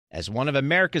As one of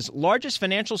America's largest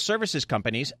financial services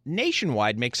companies,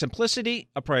 Nationwide makes simplicity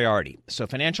a priority so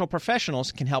financial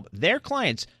professionals can help their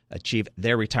clients achieve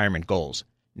their retirement goals.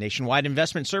 Nationwide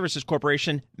Investment Services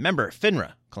Corporation, member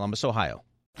FINRA, Columbus, Ohio.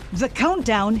 The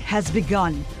countdown has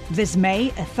begun. This May,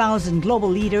 1,000 global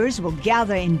leaders will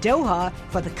gather in Doha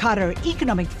for the Qatar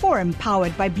Economic Forum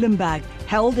powered by Bloomberg,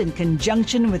 held in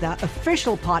conjunction with our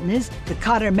official partners, the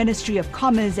Qatar Ministry of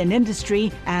Commerce and Industry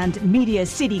and Media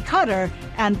City Qatar,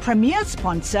 and premier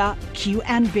sponsor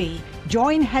Q&B.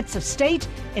 Join heads of state,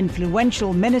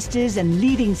 influential ministers, and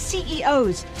leading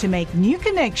CEOs to make new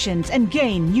connections and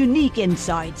gain unique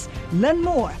insights. Learn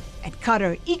more at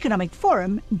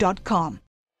QatarEconomicForum.com.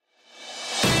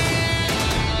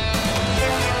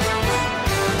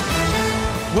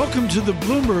 Welcome to the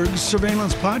Bloomberg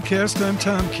Surveillance Podcast. I'm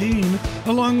Tom Keene,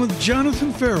 along with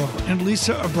Jonathan Farrell and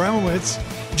Lisa Abramowitz.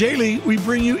 Daily, we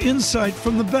bring you insight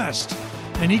from the best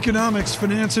in economics,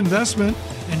 finance, investment,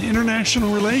 and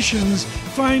international relations.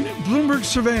 Find Bloomberg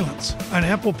Surveillance on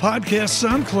Apple Podcasts,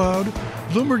 SoundCloud,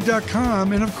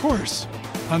 Bloomberg.com, and of course,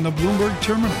 on the Bloomberg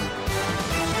Terminal.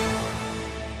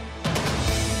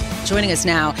 Joining us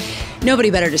now,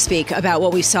 nobody better to speak about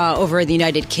what we saw over in the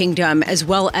United Kingdom, as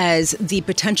well as the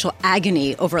potential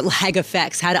agony over lag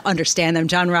effects, how to understand them.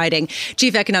 John Ryding,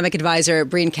 Chief Economic Advisor,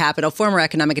 Breen Capital, former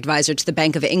Economic Advisor to the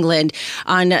Bank of England.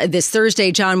 On this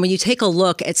Thursday, John, when you take a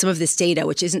look at some of this data,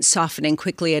 which isn't softening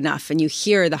quickly enough, and you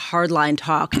hear the hardline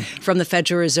talk from the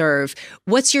Federal Reserve,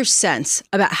 what's your sense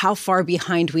about how far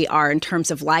behind we are in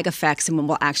terms of lag effects and when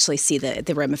we'll actually see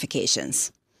the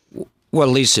ramifications? Well,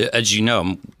 Lisa, as you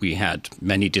know, we had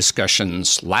many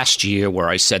discussions last year where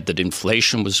I said that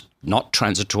inflation was not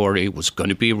transitory, was going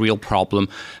to be a real problem,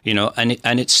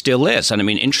 and it still is. And I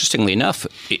mean, interestingly enough,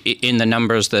 in the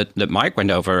numbers that Mike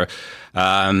went over,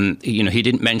 he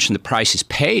didn't mention the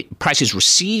prices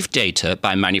received data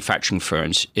by manufacturing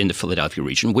firms in the Philadelphia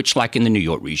region, which, like in the New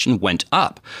York region, went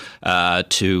up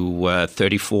to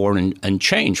 34 and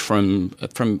change from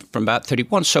about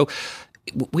 31. So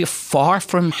we're far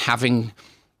from having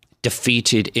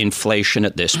defeated inflation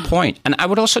at this point. And I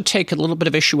would also take a little bit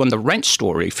of issue on the rent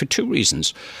story for two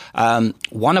reasons.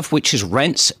 One of which is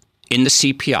rents in the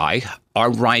CPI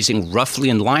are rising roughly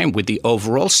in line with the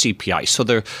overall CPI. So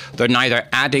they're neither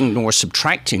adding nor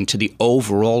subtracting to the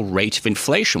overall rate of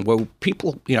inflation, where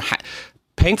people,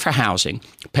 paying for housing,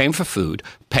 paying for food,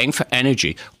 paying for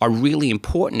energy are really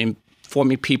important in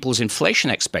forming people's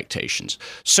inflation expectations.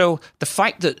 So the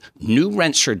fact that new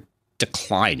rents are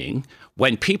declining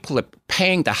when people are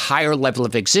paying the higher level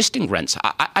of existing rents,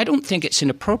 I don't think it's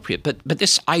inappropriate. But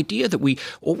this idea that we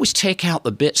always take out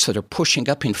the bits that are pushing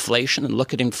up inflation and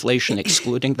look at inflation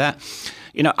excluding that,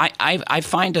 I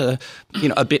find a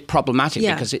bit problematic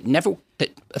because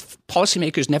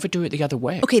policymakers never do it the other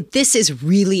way. Okay, this is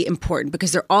really important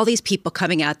because there are all these people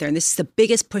coming out there, and this is the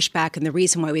biggest pushback and the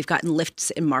reason why we've gotten lifts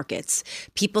in markets.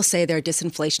 People say there are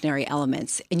disinflationary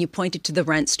elements, and you pointed to the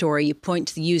rent story, you point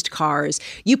to the used cars,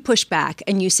 you push back,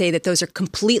 and you say that those are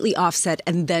completely offset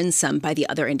and then some by the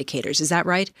other indicators. Is that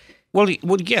right? Well,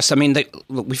 yes. I mean,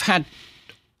 we've had...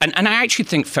 And I actually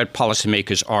think Fed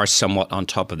policymakers are somewhat on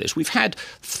top of this. We've had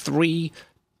 3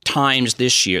 times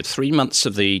this year, 3 months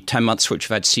of the 10 months which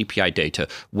have had CPI data,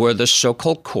 where the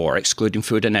so-called core, excluding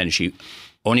food and energy,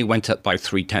 only went up by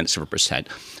 0.3%.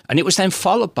 And it was then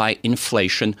followed by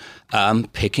inflation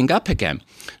picking up again.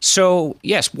 So,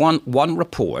 yes, one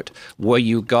report where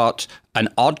you got an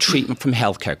odd treatment from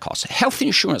healthcare costs. Health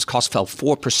insurance costs fell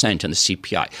 4% in the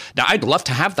CPI. Now, I'd love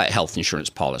to have that health insurance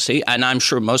policy, and I'm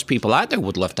sure most people out there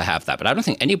would love to have that, but I don't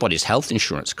think anybody's health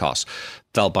insurance costs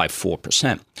fell by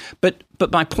 4%. But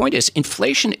my point is,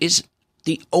 inflation is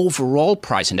the overall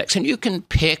price index, and you can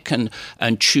pick and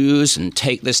choose and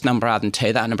take this number out and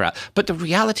take that number out. But the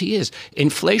reality is,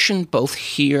 inflation both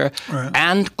here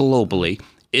and globally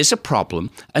is a problem,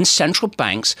 and central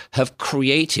banks have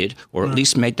created, or at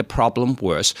least made the problem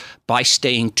worse, by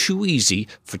staying too easy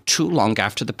for too long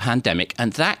after the pandemic.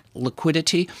 And that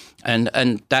liquidity and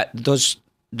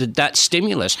that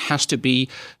stimulus has to be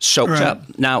soaked up.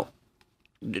 Now,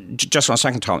 just 1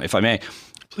 second, Tom, if I may.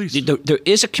 Please. There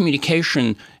is a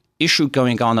communication issue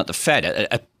going on at the Fed,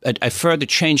 a further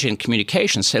change in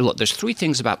communication. Say, look, there's 3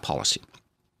 things about policy.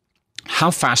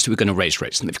 How fast are we going to raise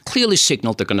rates? And they've clearly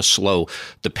signaled they're going to slow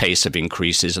the pace of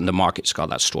increases, and the market's got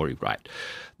that story right.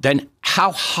 Then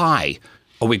how high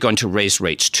are we going to raise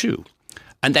rates to?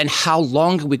 And then how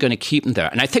long are we going to keep them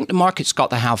there? And I think the market's got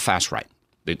the how fast right.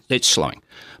 It's slowing.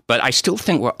 But I still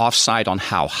think we're offside on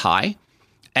how high.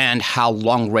 and how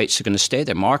long rates are going to stay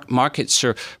there. Markets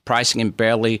are pricing in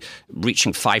barely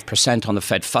reaching 5% on the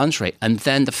Fed funds rate, and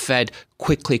then the Fed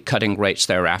quickly cutting rates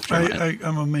thereafter.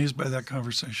 I'm amazed by that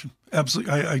conversation.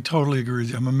 Absolutely. I totally agree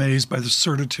with you. I'm amazed by the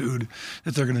certitude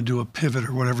that they're going to do a pivot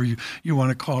or whatever you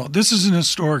want to call it. This is an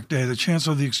historic day. The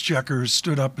Chancellor of the Exchequer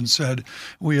stood up and said,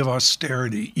 we have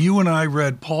austerity. You and I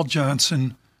read Paul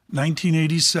Johnson,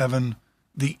 1987,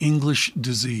 The English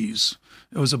Disease.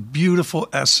 It was a beautiful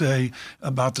essay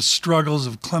about the struggles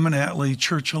of Clement Attlee,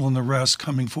 Churchill, and the rest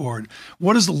coming forward.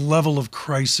 What is the level of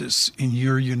crisis in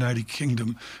your United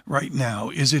Kingdom right now?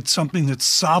 Is it something that's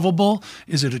solvable?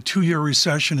 Is it a 2-year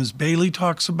recession, as Bailey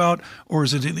talks about, or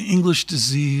is it an English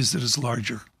disease that is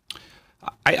larger?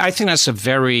 I think that's a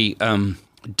very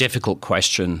difficult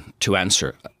question to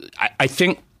answer. I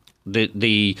think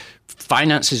the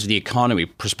finances of the economy,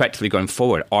 prospectively going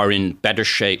forward, are in better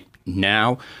shape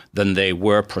now than they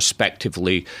were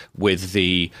prospectively with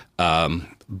the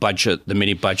budget, the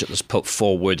mini budget that's put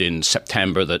forward in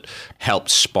September that helped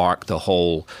spark the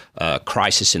whole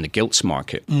crisis in the gilts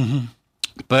market. Mm-hmm.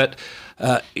 But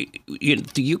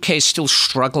the UK is still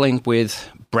struggling with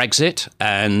Brexit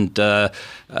and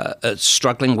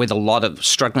struggling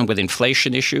with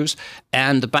inflation issues.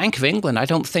 And the Bank of England, I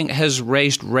don't think, has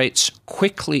raised rates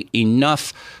quickly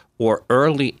enough or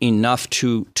early enough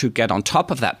to get on top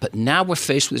of that. But now we're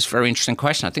faced with this very interesting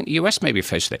question. I think the US may be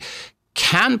faced with it.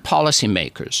 Can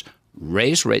policymakers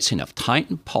raise rates enough,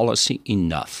 tighten policy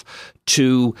enough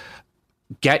to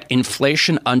get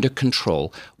inflation under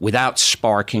control without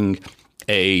sparking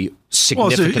a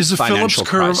significant is the financial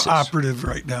Phillips crisis? curve operative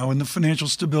right now in the financial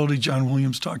stability John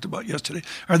Williams talked about yesterday?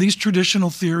 Are these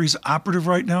traditional theories operative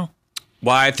right now?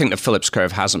 Well, I think the Phillips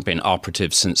curve hasn't been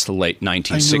operative since the late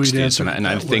 1960s, and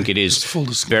I think it is full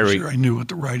disclosure. I knew what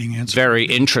the Ryding answer. Very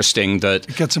interesting that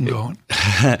it gets them going.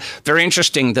 Very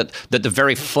interesting that the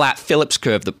very flat Phillips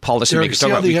curve that policymakers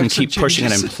talk about, we can keep pushing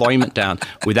unemployment down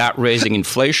without raising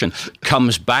inflation,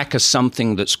 comes back as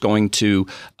something that's going to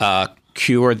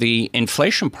cure the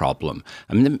inflation problem.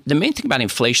 I mean, the main thing about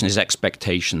inflation is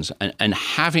expectations, and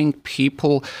having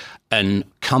people and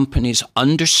companies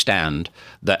understand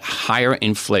that higher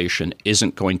inflation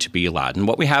isn't going to be allowed. And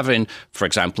what we have for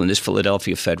example, in this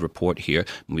Philadelphia Fed report here,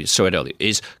 we saw it earlier,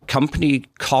 is company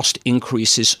cost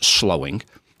increases slowing,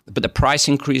 but the price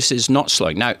increase is not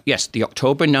slowing. Now, yes, the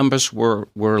October numbers were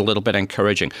a little bit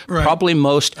encouraging, right. Probably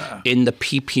most in the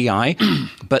PPI,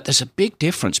 but there's a big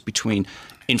difference between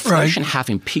inflation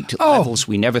having peaked at levels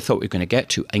we never thought we were going to get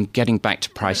to and getting back to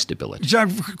price stability.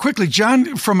 John, quickly,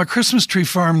 John from a Christmas tree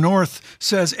farm north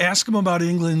says, ask him about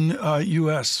England,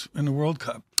 U.S. in the World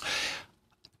Cup.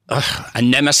 A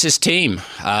nemesis team.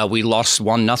 We lost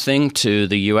 1-0 to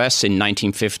the U.S. in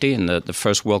 1950 in the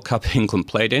first World Cup England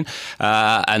played in.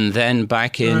 And then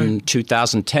back in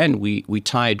 2010, we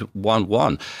tied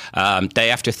 1-1. Day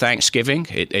after Thanksgiving,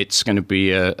 it's going to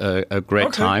be a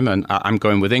great time. And I'm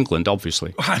going with England,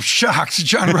 obviously. I'm shocked.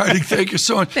 John Ryding, thank you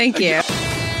so much. Thank you.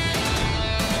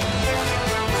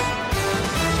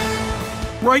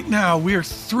 Right now, we are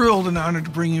thrilled and honored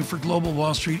to bring you for Global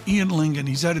Wall Street Ian Lingen.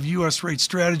 He's head of U.S. rate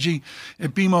strategy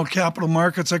at BMO Capital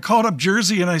Markets. I called up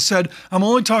Jersey and I said, I'm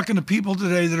only talking to people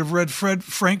today that have read Frank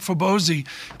Fabozzi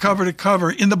cover to cover.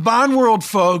 In the bond world,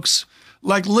 folks,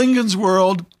 like Lingen's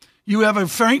world, you have a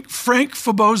Frank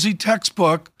Fabozzi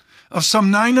textbook of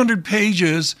some 900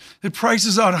 pages that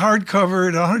prices out hardcover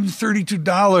at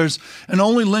 $132, and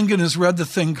only Lingen has read the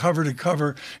thing cover to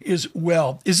cover as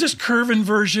well. Is this curve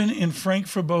inversion in Frank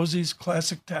Fabozzi's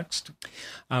classic text?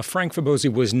 Frank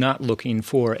Fabozzi was not looking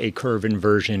for a curve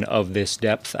inversion of this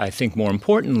depth. I think more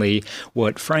importantly,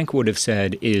 what Frank would have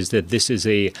said is that this is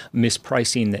a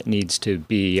mispricing that needs to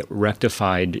be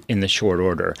rectified in the short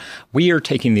order. We are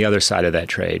taking the other side of that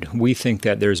trade. We think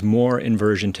that there's more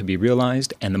inversion to be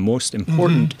realized, and the most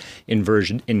important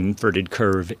inverted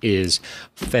curve is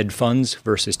Fed funds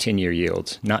versus 10-year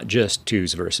yields, not just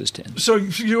 2s versus 10s. So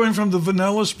you're going from the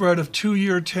vanilla spread of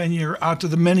 2-year, 10-year out to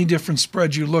the many different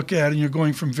spreads you look at, and you're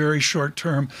going from very short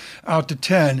term out to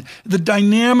 10. The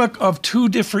dynamic of two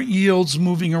different yields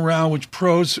moving around, which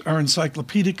pros are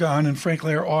encyclopedic on, and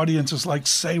frankly our audience is like,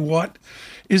 say what?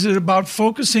 Is it about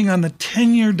focusing on the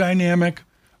 10-year dynamic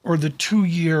or the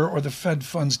 2-year or the Fed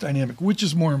funds dynamic? Which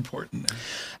is more important there?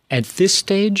 At this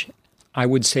stage, I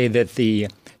would say that the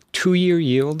 2-year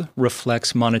yield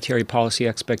reflects monetary policy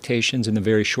expectations in the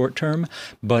very short term,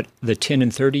 but the 10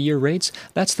 and 30-year rates,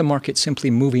 that's the market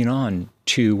simply moving on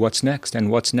to what's next.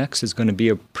 And what's next is going to be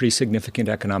a pretty significant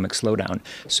economic slowdown.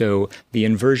 So the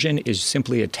inversion is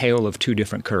simply a tale of two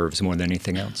different curves more than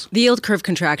anything else. The yield curve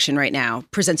contraction right now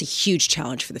presents a huge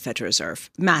challenge for the Federal Reserve.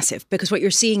 Massive. Because what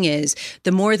you're seeing is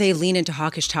the more they lean into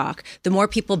hawkish talk, the more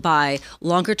people buy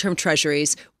longer-term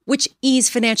treasuries, which ease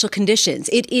financial conditions.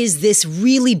 It is this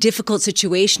really difficult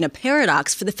situation, a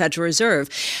paradox for the Federal Reserve.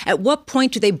 At what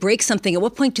point do they break something? At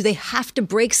what point do they have to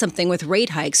break something with rate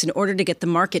hikes in order to get the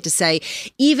market to say,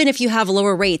 even if you have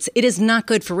lower rates, it is not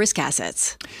good for risk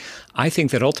assets? I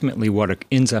think that ultimately what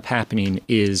ends up happening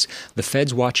is the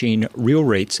Fed's watching real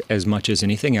rates as much as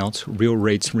anything else. Real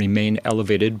rates remain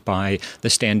elevated by the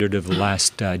standard of the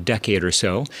last decade or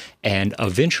so. And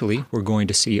eventually, we're going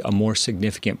to see a more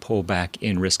significant pullback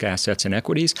in risk assets and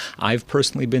equities. I've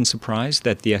personally been surprised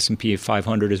that the S&P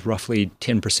 500 is roughly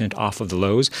 10% off of the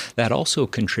lows. That also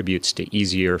contributes to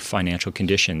easier financial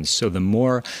conditions. So the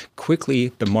more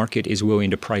quickly the market is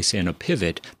willing to price in a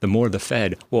pivot, the more the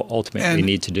Fed will ultimately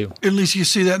need to do. At least you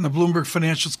see that in the Bloomberg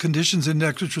Financials Conditions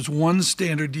Index, which was one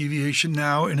standard deviation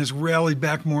now and has rallied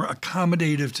back more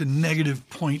accommodative to negative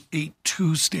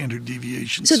 0.82 standard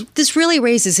deviations. So this really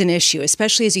raises an issue,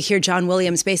 especially as you hear John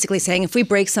Williams basically saying, if we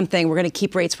break something, we're going to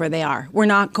keep rates where they are. We're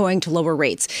not going to lower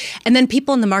rates. And then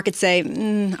people in the market say,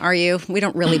 are you? We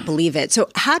don't really believe it. So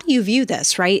how do you view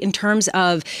this, right, in terms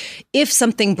of if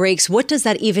something breaks, what does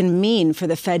that even mean for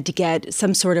the Fed to get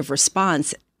some sort of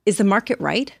response? Is the market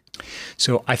right?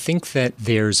 So I think that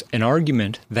there's an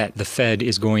argument that the Fed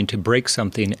is going to break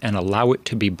something and allow it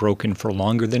to be broken for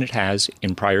longer than it has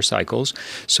in prior cycles.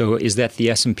 So is that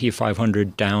the S&P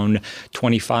 500 down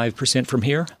 25% from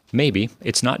here? Maybe.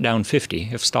 It's not down 50.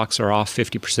 If stocks are off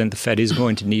 50%, the Fed is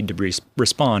going to need to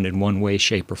respond in one way,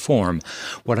 shape, or form.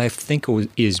 What I think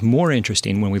is more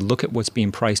interesting when we look at what's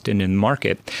being priced in the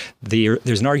market,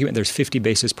 there's an argument there's 50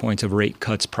 basis points of rate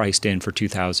cuts priced in for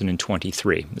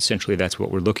 2023. Essentially, that's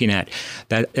what we're looking at.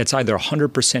 That's either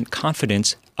 100%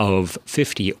 confidence of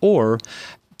 50 or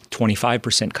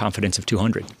 25% confidence of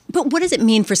 200. But what does it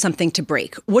mean for something to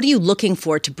break? What are you looking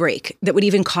for to break that would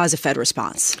even cause a Fed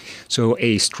response? So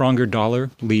a stronger dollar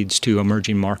leads to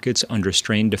emerging markets under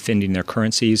strain defending their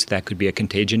currencies. That could be a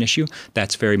contagion issue.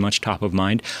 That's very much top of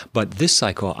mind. But this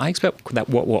cycle, I expect that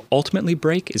what will ultimately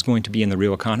break is going to be in the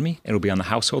real economy. It'll be on the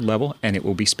household level, and it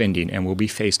will be spending. And we'll be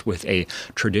faced with a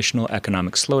traditional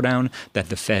economic slowdown that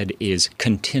the Fed is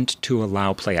content to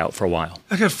allow play out for a while.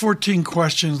 I got 14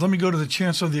 questions. Let me go to the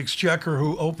Chancellor of the Exchequer,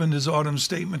 who opened his autumn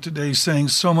statement today saying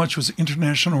so much was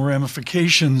international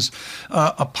ramifications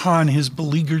upon his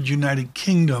beleaguered United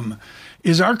Kingdom.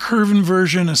 Is our curve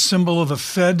inversion a symbol of a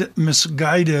Fed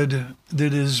misguided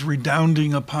that is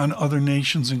redounding upon other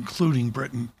nations, including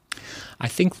Britain? I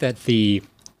think that the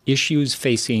issues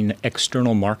facing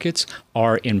external markets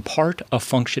are in part a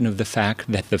function of the fact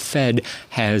that the Fed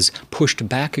has pushed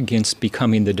back against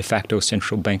becoming the de facto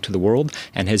central bank to the world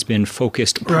and has been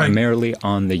focused primarily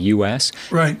on the U.S.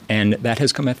 Right. And that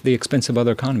has come at the expense of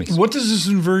other economies. What does this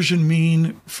inversion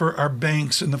mean for our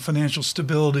banks and the financial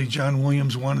stability John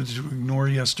Williams wanted to ignore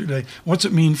yesterday? What's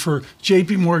it mean for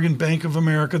J.P. Morgan, Bank of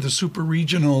America, the super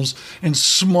regionals, and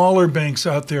smaller banks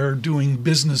out there doing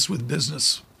business with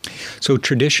business? So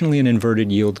traditionally, an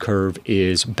inverted yield curve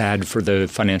is bad for the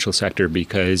financial sector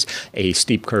because a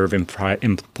steep curve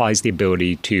implies the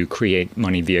ability to create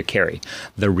money via carry.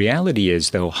 The reality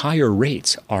is, though, higher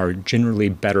rates are generally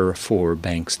better for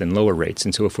banks than lower rates.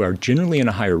 And so if we are generally in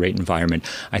a higher rate environment,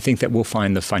 I think that we'll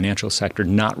find the financial sector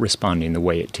not responding the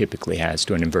way it typically has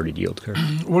to an inverted yield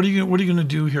curve. What are you going to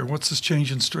do here? What's this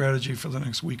change in strategy for the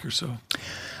next week or so?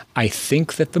 I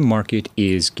think that the market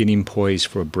is getting poised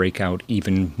for a breakout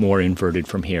even more inverted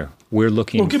from here. We're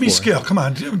looking Well, give me scale. Come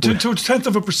on. To a tenth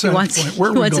of a percentage point.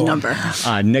 Where are we going? What's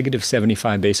a number? Negative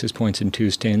 75 basis points in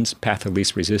 2s, 10s, path of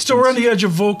least resistance. So we're on the edge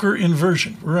of Volcker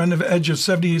inversion. We're on the edge of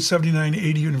 78, 79,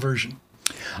 80 inversion.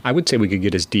 I would say we could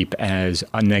get as deep as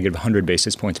a negative 100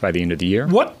 basis points by the end of the year.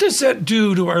 What does that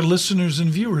do to our listeners and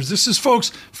viewers? This is,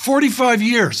 folks, 45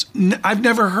 years. I've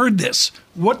never heard this.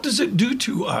 What does it do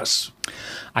to us?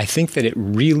 I think that it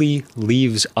really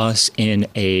leaves us in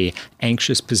a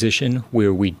anxious position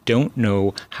where we don't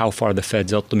know how far the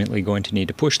Fed's ultimately going to need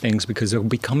to push things because they'll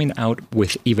be coming out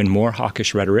with even more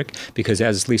hawkish rhetoric because,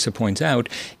 as Lisa points out,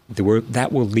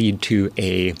 that will lead to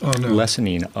a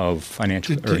lessening of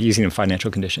financial or easing of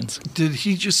financial conditions. Did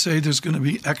he just say there's going to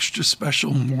be extra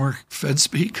special more Fed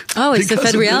speak? Oh, it's the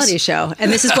Fed reality show.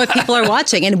 And this is what people are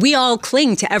watching. And we all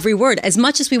cling to every word. As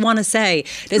much as we want to say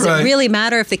say, does it really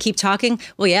matter if they keep talking?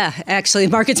 Well, yeah, actually,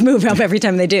 markets move up every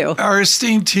time they do. Our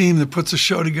esteemed team that puts a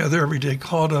show together every day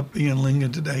called up Ian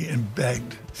Lingen today and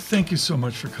begged. Thank you so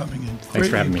much for coming in. Thanks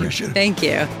for having me. Appreciate it. Thank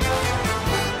you.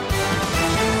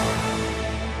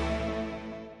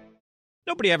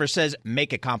 Nobody ever says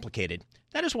make it complicated.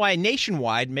 That is why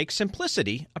Nationwide makes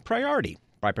simplicity a priority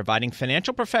by providing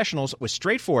financial professionals with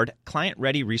straightforward,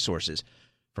 client-ready resources.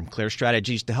 From clear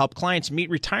strategies to help clients meet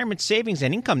retirement savings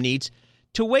and income needs,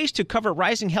 to ways to cover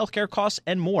rising healthcare costs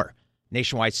and more.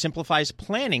 Nationwide simplifies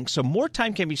planning so more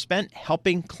time can be spent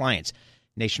helping clients.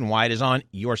 Nationwide is on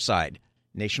your side.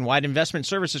 Nationwide Investment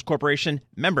Services Corporation,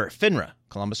 member FINRA,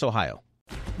 Columbus, Ohio.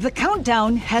 The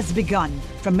countdown has begun.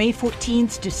 From May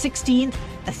 14th to 16th,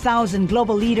 1,000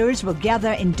 global leaders will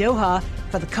gather in Doha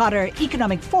for the Qatar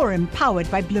Economic Forum powered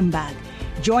by Bloomberg.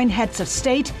 Join heads of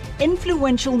state,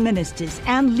 influential ministers,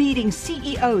 and leading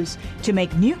CEOs to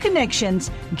make new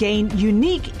connections, gain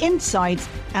unique insights,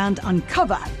 and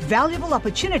uncover valuable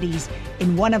opportunities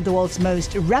in one of the world's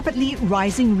most rapidly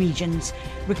rising regions.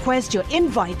 Request your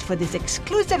invite for this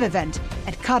exclusive event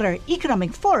at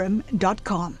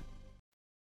QatarEconomicForum.com.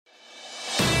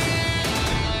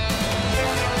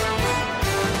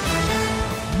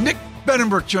 Nick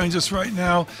Bedenbrook joins us right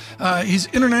now. He's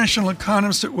international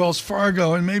economist at Wells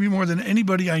Fargo, and maybe more than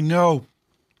anybody I know,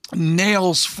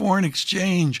 nails foreign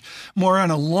exchange more on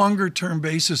a longer-term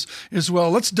basis as well.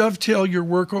 Let's dovetail your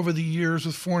work over the years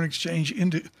with foreign exchange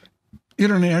into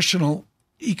international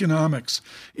economics.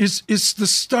 Is the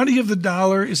study of the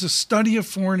dollar, is the study of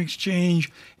foreign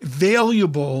exchange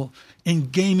valuable in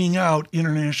gaming out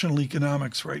international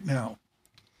economics right now?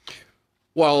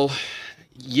 Well,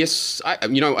 yes, I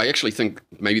actually think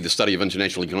maybe the study of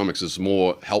international economics is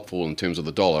more helpful in terms of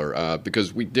the dollar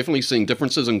because we're definitely seeing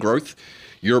differences in growth.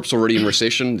 Europe's already in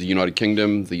recession. The United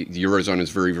Kingdom, the Eurozone is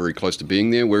very, very close to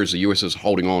being there, whereas the US is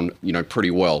holding on,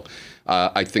 pretty well.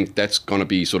 I think that's going to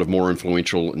be sort of more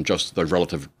influential in just the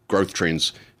relative growth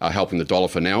trends helping the dollar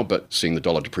for now, but seeing the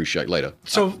dollar depreciate later.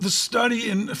 So the study,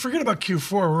 and forget about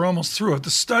Q4, we're almost through it. The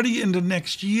study into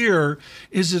next year,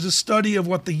 is it a study of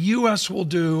what the U.S. will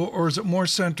do, or is it more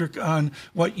centric on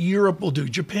what Europe will do,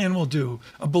 Japan will do,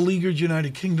 a beleaguered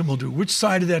United Kingdom will do? Which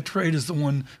side of that trade is the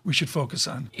one we should focus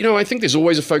on? I think there's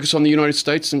always a focus on the United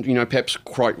States, and, perhaps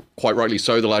quite rightly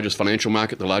so, the largest financial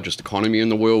market, the largest economy in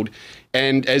the world.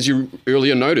 And as you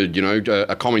earlier noted,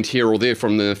 a comment here or there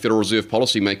from the Federal Reserve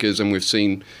policymakers, and we've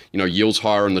seen, yields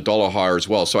higher and the dollar higher as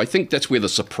well. So I think that's where the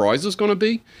surprise is going to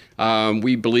be.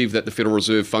 We believe that the Federal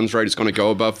Reserve funds rate is going to go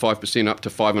above 5% up to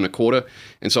 5.25%.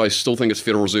 And so I still think it's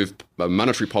Federal Reserve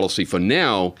monetary policy for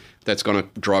now that's going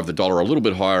to drive the dollar a little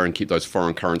bit higher and keep those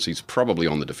foreign currencies probably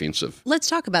on the defensive. Let's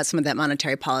talk about some of that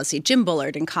monetary policy. Jim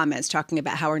Bullard in comments talking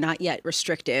about how we're not yet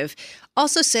restrictive,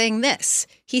 also saying this.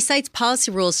 He cites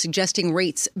policy rules suggesting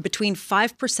rates between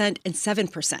 5% and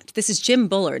 7%. This is Jim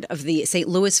Bullard of the St.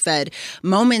 Louis Fed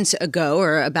moments ago,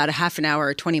 or about a half an hour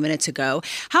or 20 minutes ago.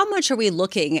 How much are we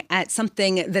looking at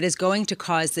something that is going to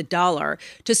cause the dollar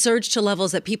to surge to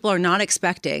levels that people are not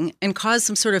expecting and cause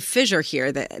some sort of fissure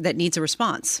here that needs a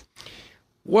response?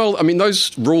 Well, I mean,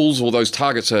 those rules or those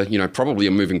targets are, probably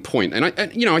a moving point. And I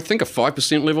think a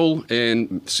 5% level,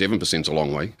 and 7% is a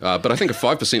long way, but I think a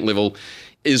 5% level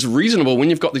is reasonable when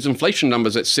you've got these inflation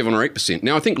numbers at 7 or 8%.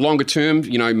 Now, I think longer term,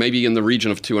 maybe in the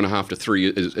region of 2.5 to 3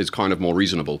 is kind of more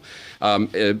reasonable.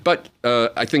 But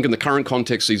I think in the current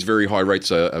context, these very high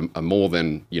rates are more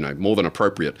than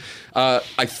appropriate.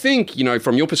 I think,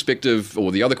 from your perspective,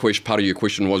 or the other part of your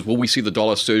question was, will we see the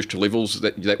dollar surge to levels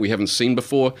that we haven't seen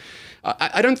before?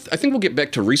 I think we'll get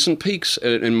back to recent peaks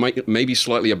and maybe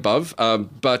slightly above.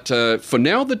 But for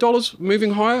now, the dollar's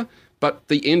moving higher. But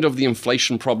the end of the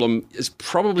inflation problem is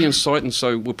probably in sight, and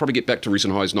so we'll probably get back to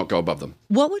recent highs, not go above them.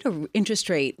 What would a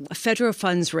federal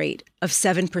funds rate of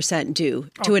 7% do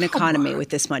to an economy with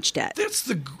this much debt? That's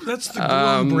the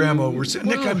Bramo we're saying.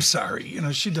 Nick, I'm sorry.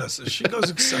 She does this. She goes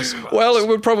excessive. Well, it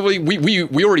would probably.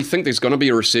 We already think there's going to be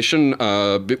a recession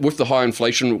with the high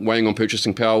inflation weighing on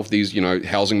purchasing power. With these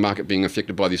housing market being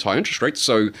affected by these high interest rates.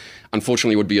 So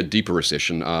unfortunately, it would be a deeper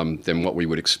recession than what we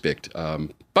would expect.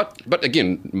 But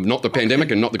again, not the pandemic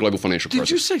and not the global financial crisis.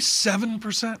 Did you say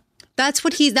 7%? That's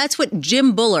what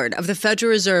Jim Bullard of the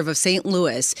Federal Reserve of St.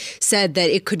 Louis said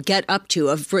that it could get up to.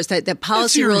 That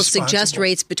policy rules suggest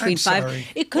rates between 5.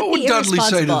 It could what be would Dudley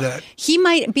irresponsible. Say to that? He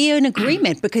might be in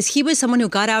agreement because he was someone who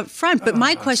got out front. But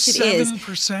my question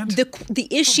 7%? is, the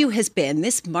issue has been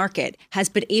this market has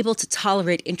been able to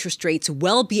tolerate interest rates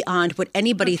well beyond what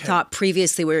anybody thought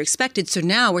previously were expected. So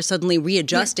now we're suddenly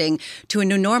readjusting to a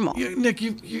new normal. Nick,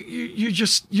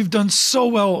 you've done so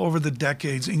well over the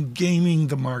decades in gaming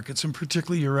the markets. markets, and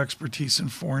particularly your expertise in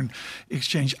foreign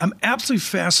exchange. I'm absolutely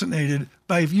fascinated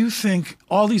by if you think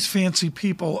all these fancy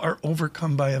people are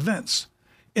overcome by events.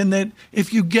 And that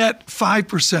if you get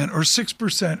 5% or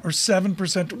 6% or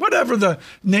 7%, whatever the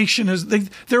nation is,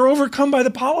 they're overcome by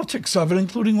the politics of it,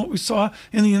 including what we saw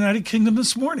in the United Kingdom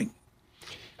this morning.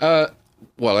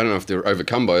 Well, I don't know if they're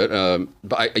overcome by it,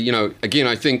 but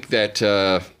I think that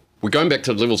we're going back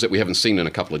to levels that we haven't seen in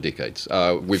a couple of decades.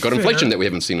 We've got inflation that we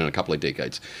haven't seen in a couple of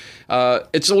decades.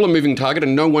 It's all a moving target,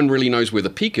 and no one really knows where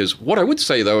the peak is. What I would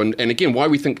say, though, and again, why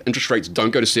we think interest rates don't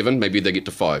go to 7, maybe they get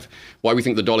to 5, why we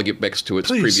think the dollar gets back to its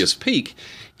previous peak,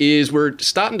 is we're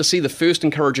starting to see the first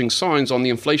encouraging signs on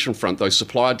the inflation front. Those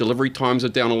supplier delivery times are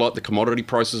down a lot. The commodity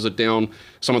prices are down.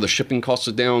 Some of the shipping costs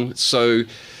are down. So,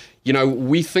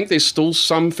 we think there's still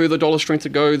some further dollar strength to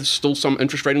go. There's still some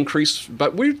interest rate increase,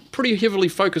 but we're pretty heavily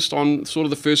focused on sort of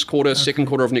the first quarter, second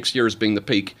quarter of next year as being the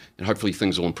peak, and hopefully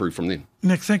things will improve from then.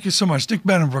 Nick, thank you so much. Nick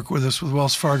Benenbrook with us with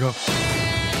Wells Fargo.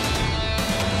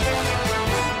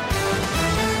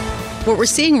 What we're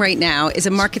seeing right now is a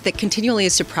market that continually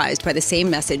is surprised by the same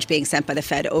message being sent by the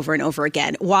Fed over and over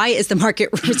again. Why is the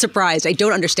market surprised? I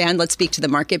don't understand. Let's speak to the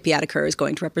market. Beata Kerr is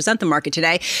going to represent the market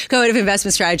today, co-head of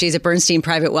investment strategies at Bernstein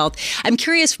Private Wealth. I'm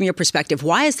curious from your perspective,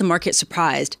 why is the market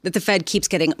surprised that the Fed keeps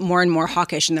getting more and more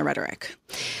hawkish in their rhetoric?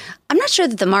 I'm not sure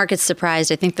that the market's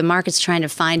surprised. I think the market's trying to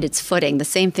find its footing. The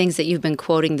same things that you've been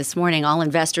quoting this morning, all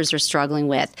investors are struggling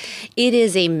with. It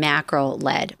is a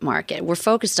macro-led market. We're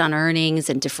focused on earnings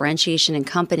and differentiation in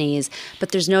companies,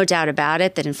 but there's no doubt about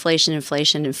it that inflation,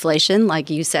 like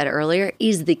you said earlier,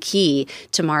 is the key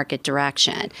to market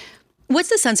direction. What's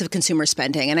the sense of consumer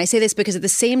spending? And I say this because at the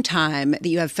same time that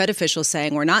you have Fed officials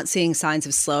saying we're not seeing signs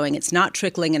of slowing, it's not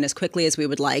trickling in as quickly as we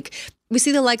would like, we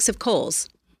see the likes of Kohl's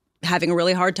having a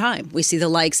really hard time. We see the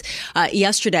likes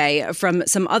yesterday from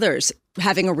some others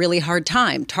having a really hard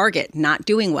time. Target not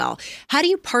doing well. How do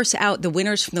you parse out the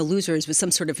winners from the losers with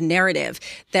some sort of narrative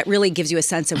that really gives you a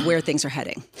sense of where things are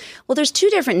heading? Well, there's two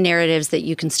different narratives that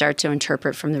you can start to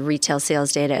interpret from the retail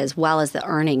sales data as well as the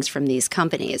earnings from these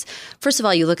companies. First of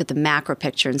all, you look at the macro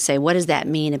picture and say, what does that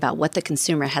mean about what the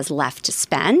consumer has left to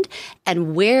spend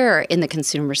and where in the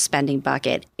consumer spending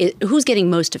bucket, who's getting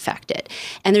most affected?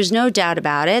 And there's no doubt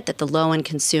about it that the low-end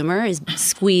consumer is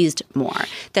squeezed more.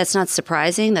 That's not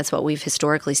surprising. That's what we've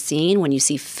historically seen. When you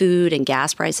see food and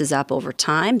gas prices up over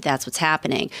time, that's what's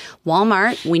happening.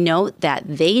 Walmart, we know that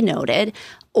they noted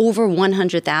over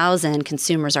 100,000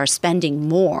 consumers are spending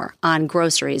more on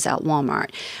groceries at Walmart,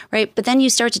 right? But then you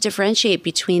start to differentiate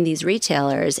between these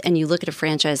retailers and you look at a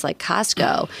franchise like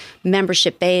Costco,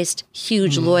 membership-based,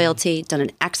 huge loyalty, done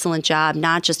an excellent job,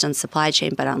 not just on supply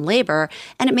chain, but on labor,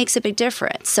 and it makes a big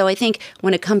difference. So I think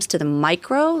when it comes to the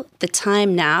micro, the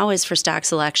time now is for stock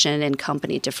selection and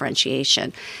company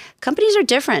differentiation. Companies are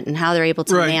different in how they're able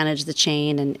to manage the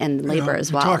chain and labor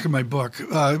as well. I'm talking my book.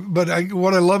 But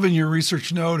what I love in your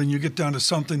research note, and you get down to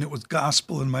something that was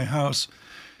gospel in my house,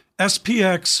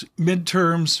 SPX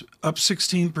midterms up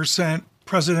 16%,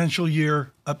 presidential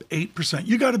year up 8%.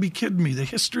 You got to be kidding me. The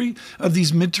history of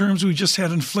these midterms we just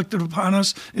had inflicted upon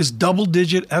us is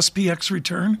double-digit SPX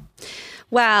return?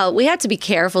 Well, we have to be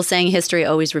careful saying history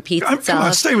always repeats itself. Come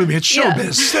on, stay with me. It's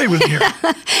showbiz. Stay with me here.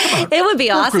 It would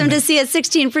be awesome to see a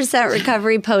 16%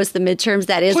 recovery post the midterms.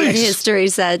 That is what history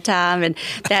said, Tom, and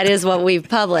that is what we've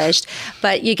published.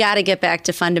 But you got to get back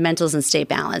to fundamentals and stay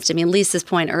balanced. I mean, Lisa's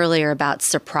point earlier about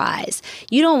surprise.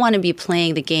 You don't want to be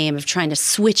playing the game of trying to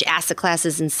switch asset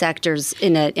classes and sectors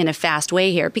in a fast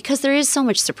way here because there is so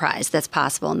much surprise that's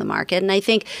possible in the market. And I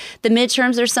think the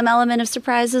midterms are some element of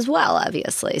surprise as well,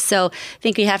 obviously. So I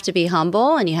think you have to be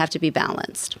humble and you have to be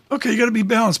balanced. Okay, you got to be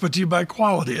balanced, but do you buy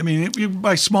quality? I mean, you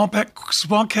buy small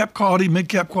cap quality, mid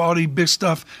cap quality, big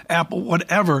stuff, Apple,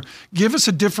 whatever. Give us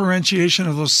a differentiation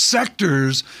of those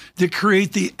sectors that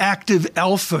create the active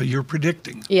alpha you're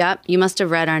predicting. Yep, you must have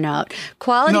read our note.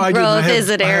 Quality growth is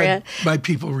an area. My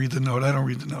people read the note. I don't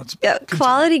read the notes. Yeah,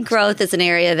 quality growth is an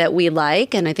area that we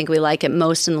like, and I think we like it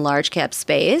most in the large cap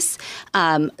space.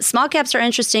 Small caps are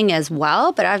interesting as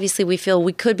well, but obviously we feel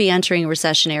we could be entering a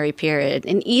recessionary period.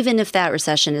 And even if that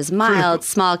recession is mild,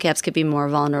 small caps could be more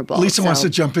vulnerable. Lisa wants to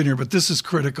jump in here, but this is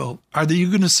critical. Are you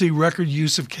going to see record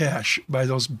use of cash by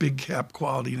those big cap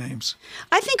quality names?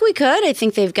 I think we could. I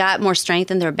think they've got more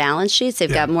strength in their balance sheets.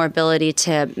 They've got more ability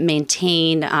to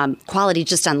maintain quality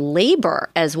just on labor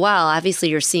as well. Obviously,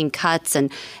 you're seeing cuts and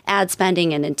ad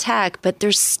spending and in tech, but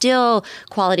there's still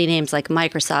quality names like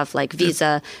Microsoft, like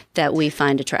Visa that we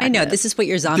find attractive. I know. This is what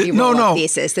your zombie roll-up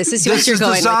thesis. This is what you're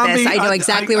going with this. I know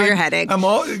exactly where you're heading.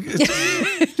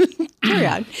 carry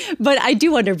on. But I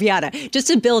do wonder, Beata, just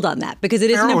to build on that, because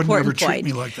it is an important point. Treat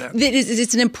me like that.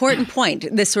 It's an important point,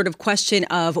 this sort of question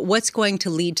of what's going to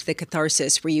lead to the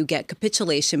catharsis where you get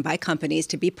capitulation by companies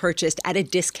to be purchased at a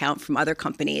discount from other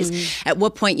companies. At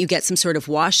what point you get some sort of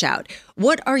washout.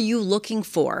 What are you looking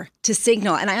for to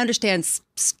signal? And I understand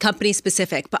company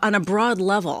specific, but on a broad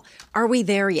level, are we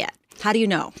there yet? How do you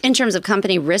know? In terms of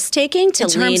company risk-taking to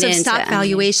lean into... In terms of stock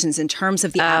valuations, in terms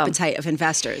of the appetite of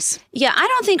investors. Yeah, I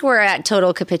don't think we're at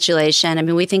total capitulation. I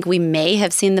mean, we think we may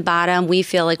have seen the bottom. We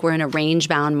feel like we're in a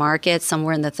range-bound market,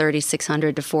 somewhere in the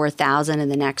 3,600 to 4,000 in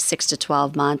the next 6 to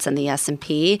 12 months on the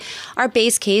S&P. Our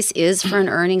base case is for an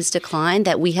earnings decline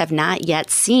that we have not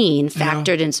yet seen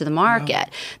factored into the market.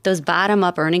 Those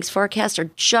bottom-up earnings forecasts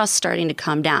are just starting to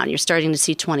come down. You're starting to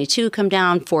see 22 come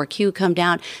down, 4Q come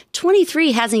down.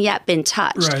 23 hasn't yet been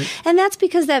touched. Right. And that's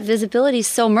because that visibility is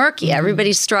so murky.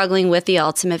 Everybody's struggling with the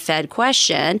ultimate Fed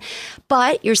question.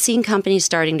 But you're seeing companies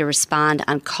starting to respond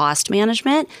on cost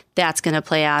management. That's going to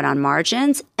play out on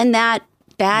margins. And that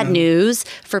bad news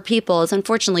for people is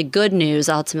unfortunately good news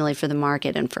ultimately for the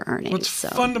market and for earnings. What's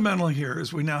fundamental here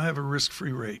is we now have a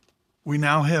risk-free rate. We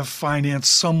now have finance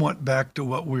somewhat back to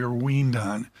what we were weaned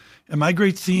on. And my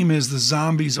great theme is the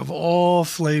zombies of all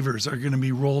flavors are going to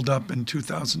be rolled up in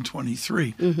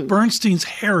 2023. Bernstein's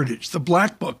heritage, the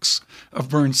black books of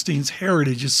Bernstein's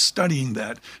heritage is studying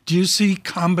that. Do you see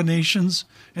combinations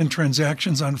and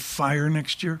transactions on fire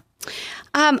next year?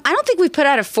 I don't think we've put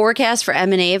out a forecast for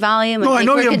M&A volume. No, I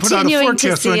know you haven't put out a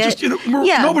forecast, but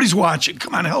nobody's watching.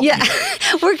 Come on, help me.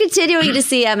 We're continuing to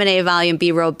see M&A volume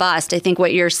be robust. I think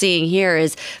what you're seeing here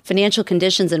is financial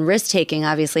conditions and risk-taking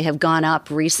obviously have gone up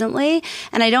recently,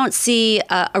 and I don't see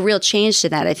a real change to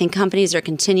that. I think companies are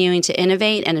continuing to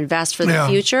innovate and invest for the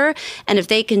future, and if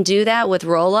they can do that with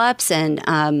roll-ups and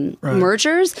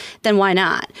mergers, then why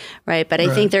not, right? But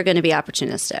I think they're going to be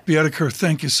opportunistic. Beata Kerr,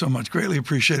 thank you so much. Greatly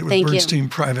appreciate it. With Bernstein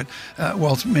Private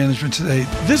Wealth Management today.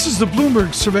 This is the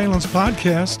Bloomberg Surveillance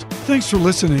Podcast. Thanks for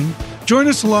listening. Join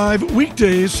us live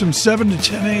weekdays from 7 to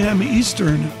 10 a.m.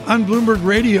 Eastern on Bloomberg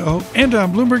Radio and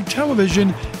on Bloomberg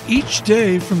Television each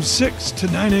day from 6 to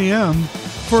 9 a.m.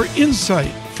 for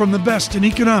insight from the best in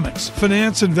economics,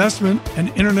 finance, investment, and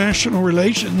international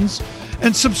relations.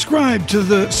 And subscribe to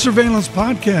the Surveillance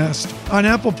Podcast on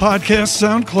Apple Podcasts,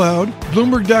 SoundCloud,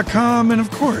 Bloomberg.com, and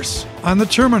of course, on the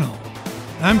terminal.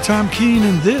 I'm Tom Keene,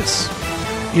 and this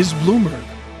is Bloomberg.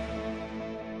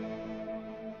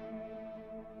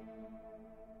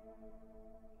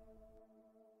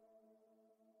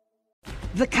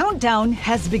 The countdown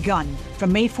has begun.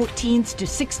 From May 14th to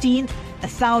 16th,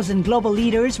 1,000 global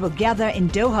leaders will gather in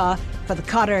Doha for the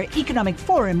Qatar Economic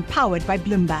Forum powered by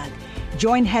Bloomberg.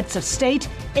 Join heads of state,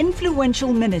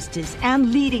 influential ministers,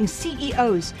 and leading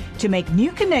CEOs to make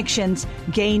new connections,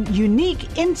 gain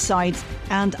unique insights,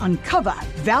 and uncover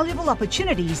valuable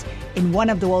opportunities in one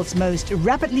of the world's most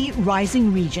rapidly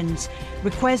rising regions.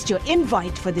 Request your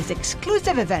invite for this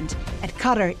exclusive event at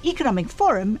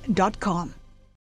QatarEconomicForum.com.